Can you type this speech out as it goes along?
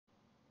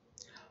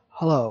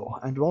Hello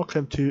and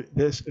welcome to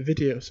this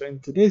video. So in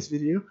today's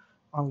video,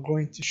 I'm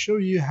going to show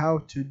you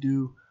how to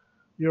do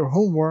your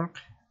homework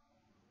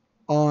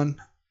on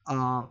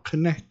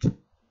Connect.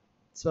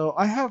 So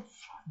I have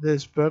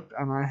this book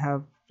and I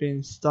have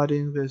been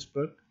studying this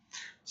book.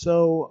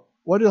 So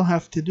what you'll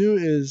have to do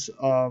is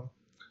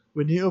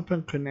when you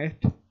open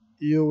Connect,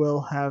 you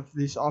will have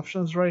these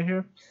options right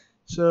here.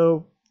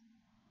 So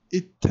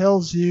it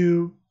tells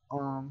you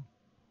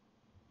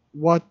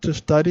what to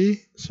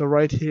study. So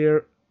right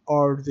here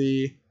are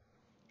these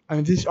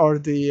are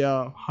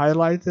the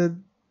highlighted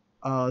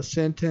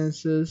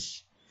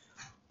sentences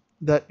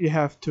that you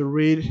have to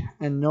read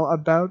and know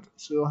about.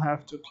 So you'll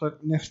have to click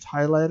next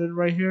highlighted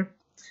right here.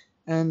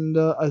 And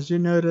as you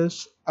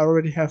notice, I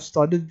already have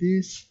studied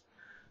these.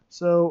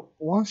 So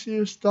once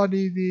you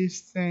study these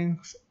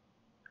things,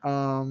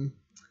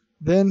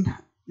 then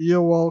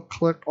you will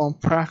click on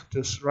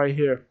practice right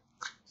here.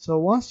 So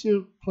once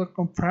you click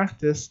on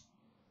practice,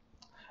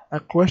 a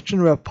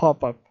question will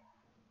pop up.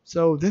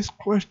 So this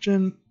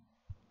question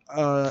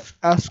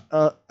asks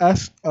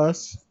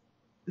us.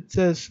 It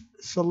says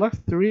select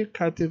three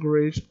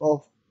categories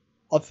of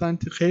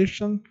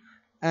authentication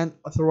and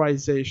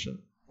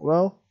authorization.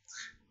 Well,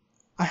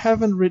 I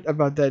haven't read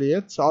about that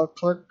yet, so I'll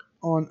click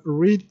on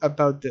read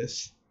about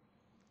this.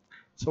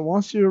 So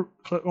once you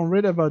click on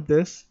read about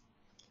this,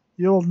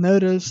 you'll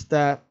notice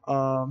that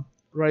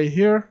right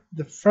here,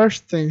 the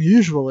first thing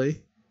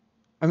usually,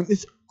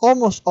 it's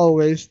almost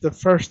always the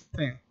first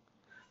thing.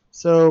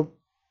 So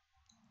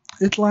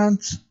it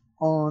lands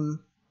on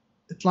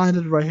it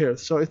landed right here.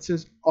 So it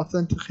says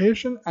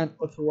authentication and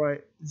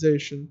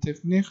authorization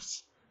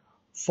techniques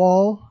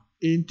fall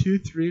into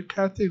three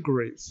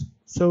categories.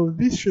 So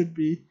these should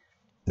be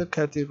the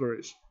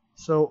categories.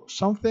 So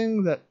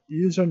something that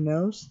user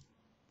knows.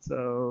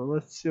 So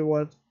let's see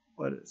what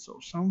is. So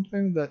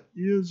something that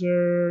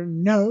user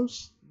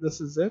knows.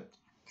 This is it.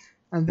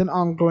 And then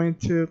I'm going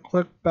to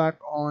click back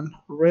on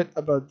read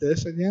about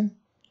this again.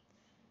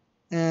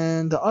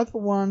 And the other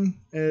one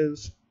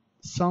is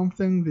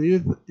something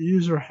the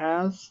user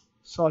has,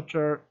 such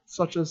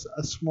as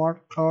a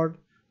smart card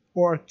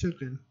or a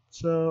token.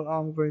 So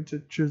I'm going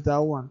to choose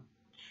that one.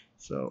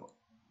 So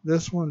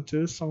this one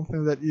too,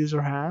 something that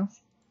user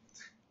has.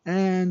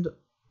 And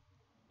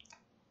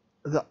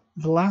the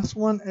last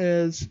one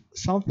is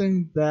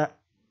something that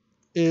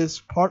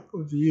is part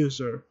of the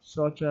user,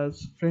 such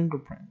as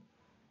fingerprint.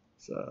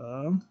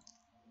 So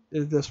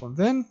is this one.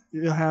 Then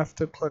you have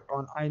to click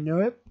on I know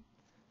it,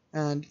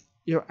 and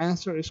your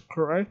answer is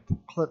correct.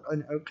 Click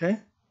on OK.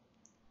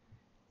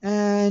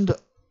 And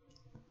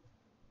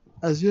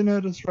as you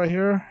notice right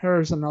here,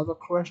 here's another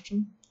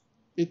question.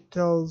 It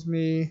tells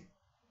me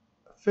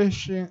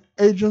phishing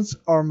agents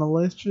are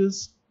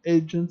malicious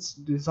agents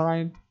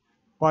designed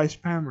by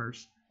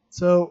spammers.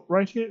 So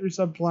right here is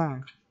a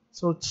blank.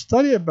 So to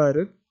study about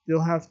it,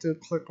 you'll have to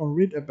click on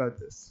read about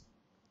this.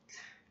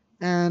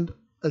 And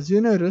as you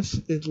notice,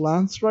 it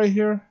lands right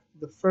here.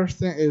 The first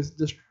thing is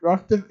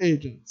destructive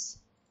agents.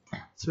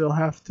 So you'll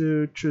have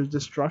to choose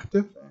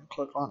destructive and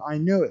click on I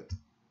know it.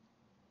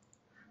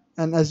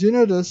 And as you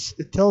notice,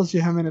 it tells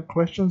you how many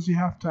questions you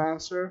have to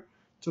answer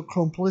to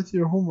complete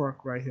your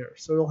homework right here.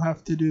 So you'll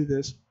have to do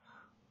this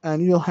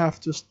and you'll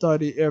have to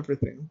study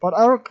everything. But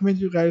I recommend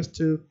you guys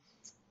to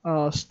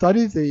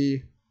study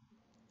the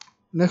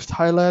next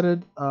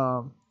highlighted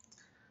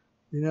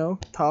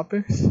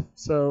topics.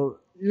 So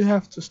you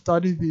have to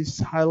study these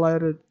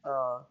highlighted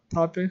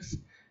topics,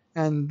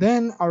 and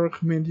then I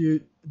recommend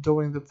you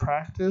doing the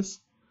practice.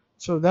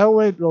 So that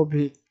way it will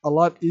be a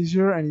lot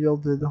easier and you'll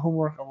do the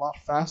homework a lot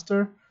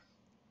faster.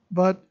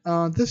 But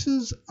this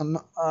is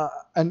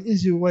an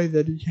easy way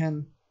that you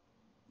can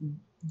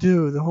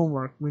do the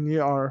homework when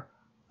you are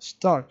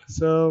stuck.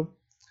 So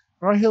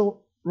right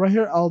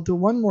here I'll do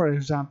one more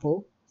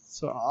example.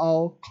 So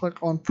I'll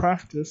click on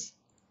practice.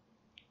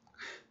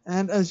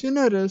 And as you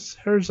notice,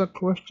 here's a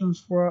question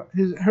for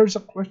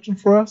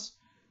us.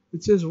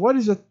 It says, what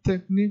is a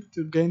technique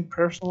to gain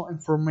personal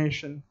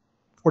information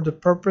for the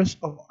purpose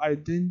of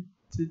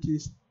identity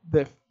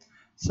theft?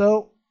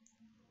 So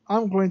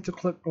I'm going to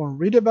click on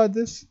read about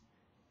this.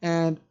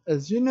 And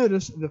as you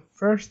notice, the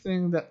first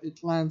thing that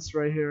it lands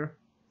right here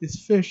is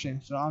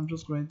phishing. So I'm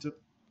just going to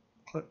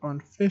click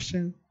on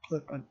phishing,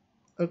 click on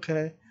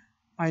OK.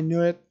 I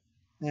knew it,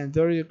 and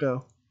there you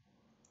go.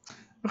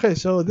 Okay,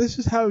 so this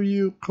is how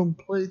you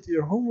complete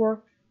your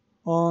homework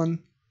on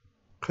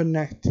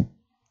Connect.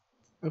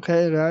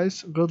 Okay,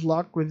 guys, good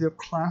luck with your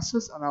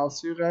classes, and I'll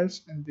see you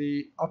guys in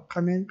the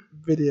upcoming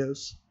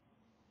videos.